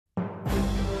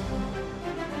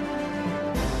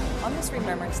On this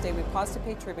Remembrance Day, we pause to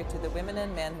pay tribute to the women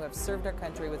and men who have served our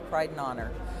country with pride and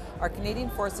honor. Our Canadian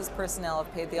Forces personnel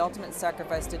have paid the ultimate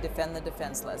sacrifice to defend the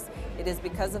defenseless. It is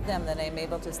because of them that I am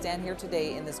able to stand here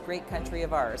today in this great country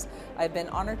of ours. I have been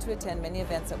honored to attend many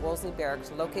events at Wolseley Barracks,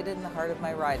 located in the heart of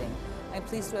my riding. I am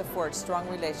pleased to have forged strong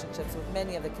relationships with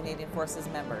many of the Canadian Forces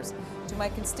members. To my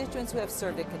constituents who have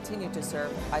served and continue to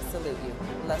serve, I salute you,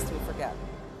 lest we forget.